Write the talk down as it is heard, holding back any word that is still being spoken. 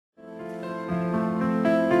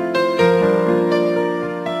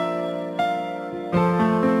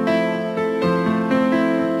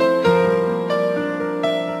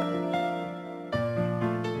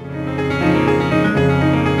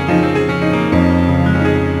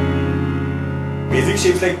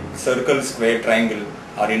shapes like circle, square, triangle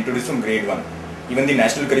are introduced from grade 1. Even the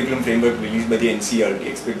National Curriculum Framework released by the NCERT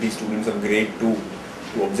expect the students of grade 2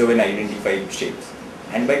 to observe and identify shapes.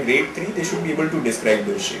 And by grade 3, they should be able to describe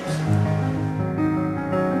those shapes.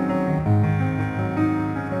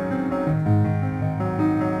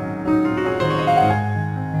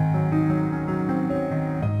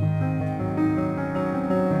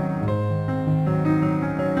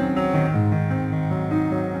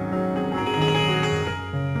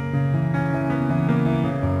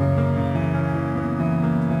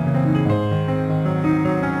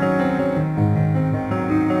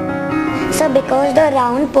 So because the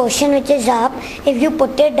round portion which is up, if you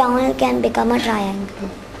put it down, it can become a triangle.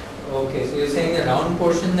 Okay, so you're saying the round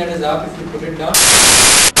portion that is up, if you put it down?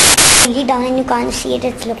 Really down and you can't see it,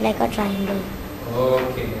 it looks like a triangle.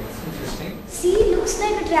 Okay, that's interesting. C looks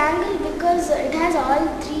like a triangle because it has all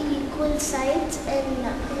three equal sides and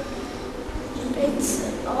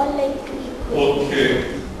it's all like equal.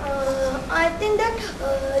 Okay. I think that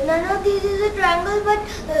none of these is a triangle, but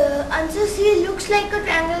answer C looks like a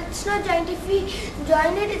triangle. It's not joined. If we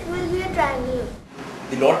join it, it will be a triangle.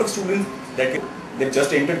 A lot of students that they've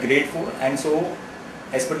just entered grade 4, and so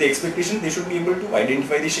as per the expectation, they should be able to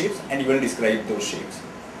identify the shapes and even describe those shapes.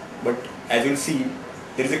 But as you'll see,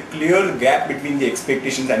 there is a clear gap between the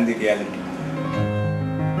expectations and the reality.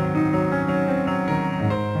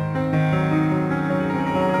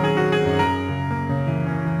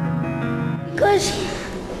 Because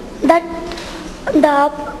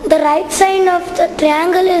the right side of the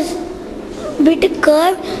triangle is bit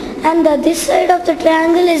curved and this side of the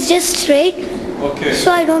triangle is just straight. Okay.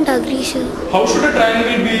 So I don't agree, sir. How should a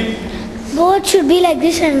triangle be? Both should be like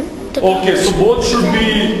this and the Okay, so both should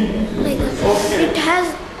be like that. okay. It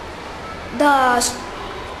has the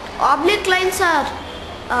oblique lines are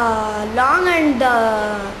long and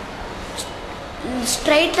the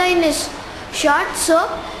straight line is short, so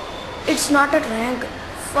it's not a triangle.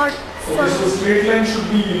 Okay, so straight line should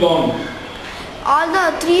be long. All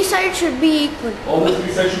the three sides should be equal. All the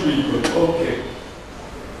three sides should be equal. Okay.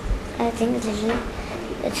 I think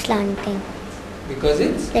it's slanting. Because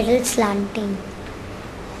it's? Little slanting.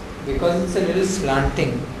 Because it's a little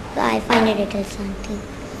slanting. So I find it little slanting.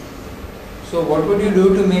 So what would you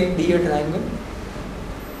do to make D a triangle?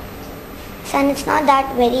 And it's not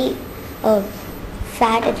that very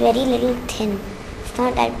fat, it's very little thin. It's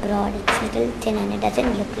not that broad, it's little thin and it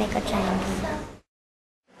doesn't look like a triangle.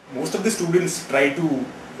 Most of the students try to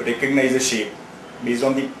recognize a shape based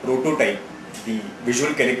on the prototype, the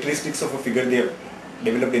visual characteristics of a figure they have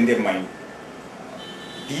developed in their mind.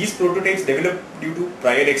 These prototypes develop due to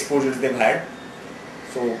prior exposures they've had.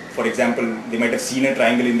 So, for example, they might have seen a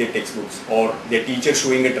triangle in their textbooks or their teacher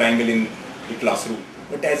showing a triangle in the classroom.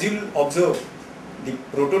 But as you'll observe, the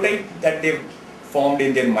prototype that they've formed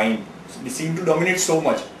in their mind, they seem to dominate so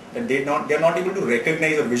much that they're not able to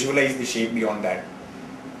recognize or visualize the shape beyond that.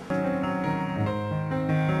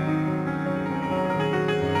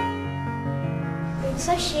 It's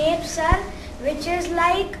a shape, sir, which is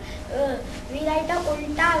like we write a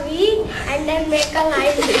ulta V and then make a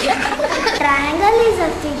line. Triangle is a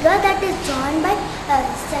figure that is drawn by a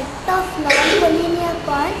set of non-collinear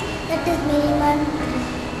points that is minimum.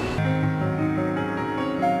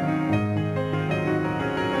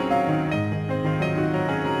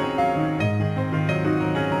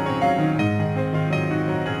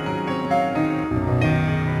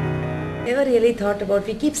 Never really thought about,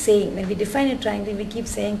 we keep saying, when we define a triangle, we keep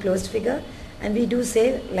saying closed figure and we do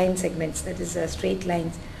say line segments, that is straight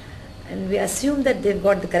lines. And we assume that they've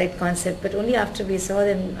got the correct concept, but only after we saw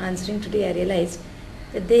them answering today, I realized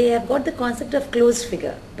that they have got the concept of closed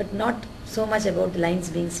figure, but not so much about the lines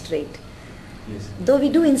being straight. Yes. Though we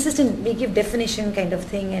do insist in, we give definition kind of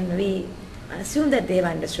thing and we assume that they have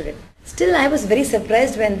understood it. Still, I was very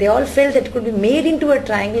surprised when they all felt that it could be made into a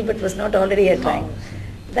triangle but was not already a triangle.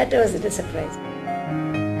 That was a little surprise.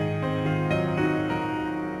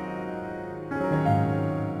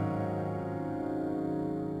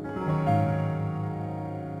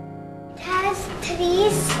 It has three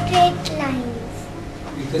straight lines.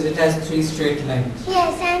 Because it has three straight lines.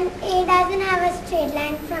 Yes, and A doesn't have a straight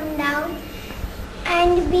line from down.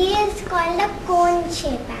 And B is called a cone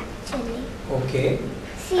shape actually. Okay.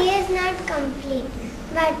 C is not complete.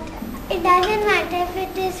 But it doesn't matter if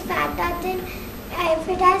it is fat or thin. If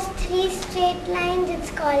it has three straight lines,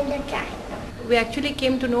 it's called a triangle. We actually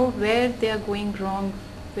came to know where they are going wrong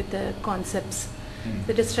with the concepts.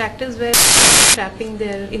 The distractors were trapping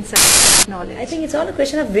their insight knowledge. I think it's all a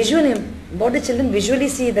question of visual, what the children visually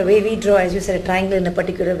see, the way we draw, as you said, a triangle in a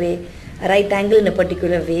particular way, a right angle in a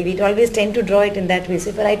particular way. We always tend to draw it in that way. So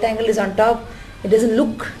if a right angle is on top, It doesn't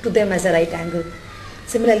look to them as a right angle.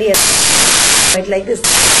 Similarly, right like this,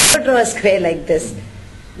 draw a square like this.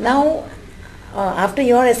 Now, after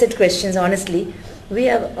your essay questions, honestly, we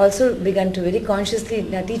have also begun to very consciously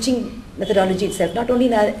in our teaching methodology itself, not only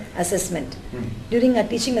in our assessment. During our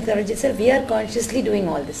teaching methodology itself, we are consciously doing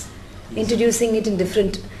all this, introducing it in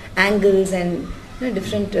different angles and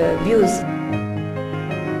different views.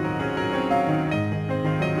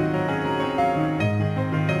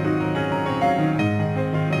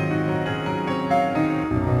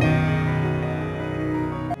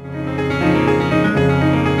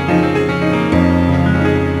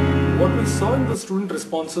 What we saw in the student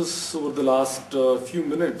responses over the last few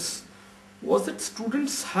minutes was that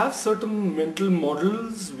students have certain mental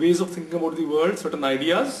models, ways of thinking about the world, certain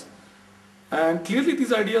ideas, and clearly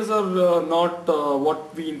these ideas are not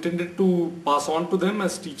what we intended to pass on to them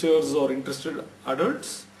as teachers or interested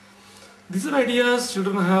adults. These are ideas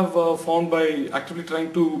children have found by actively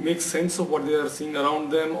trying to make sense of what they are seeing around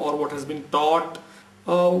them or what has been taught.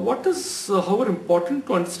 What is, however, important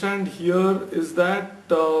to understand here is that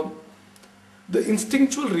the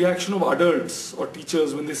instinctual reaction of adults or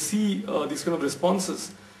teachers when they see these kind of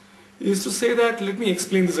responses is to say that, let me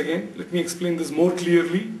explain this again, let me explain this more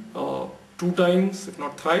clearly, 2 times, if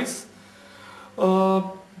not thrice.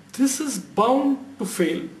 This is bound to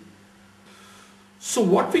fail. So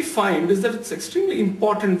what we find is that it's extremely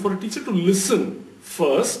important for a teacher to listen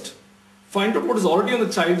first, find out what is already on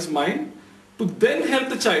the child's mind, to then help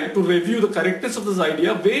the child to review the correctness of this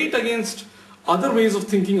idea, weigh it against other ways of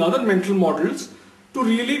thinking, other mental models, to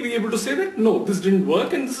really be able to say that no, this didn't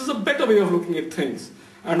work and this is a better way of looking at things.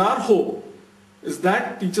 And our hope is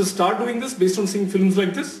that teachers start doing this based on seeing films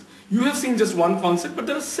like this. You have seen just one concept, but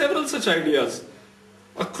there are several such ideas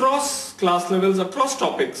across class levels, across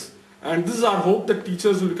topics. And this is our hope, that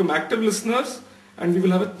teachers will become active listeners and we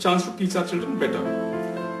will have a chance to teach our children better.